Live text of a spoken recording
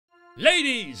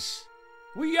Ladies,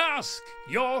 we ask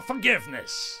your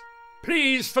forgiveness.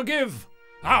 Please forgive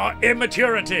our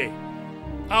immaturity,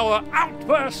 our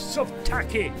outbursts of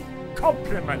tacky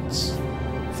compliments.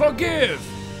 Forgive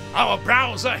our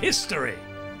browser history.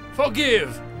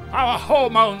 Forgive our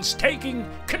hormones taking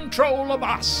control of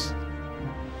us.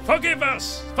 Forgive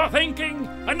us for thinking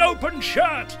an open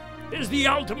shirt is the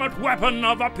ultimate weapon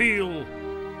of appeal.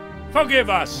 Forgive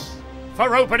us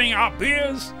for opening our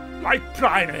beers like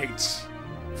primates.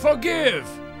 Forgive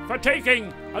for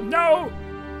taking a no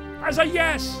as a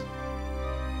yes.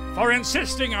 For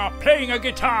insisting on playing a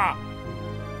guitar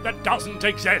that doesn't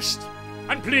exist.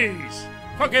 And please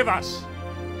forgive us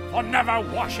for never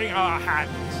washing our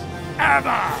hands.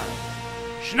 Ever!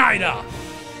 Schneider,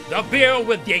 the beer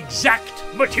with the exact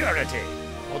maturity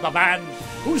for the man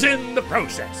who's in the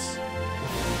process.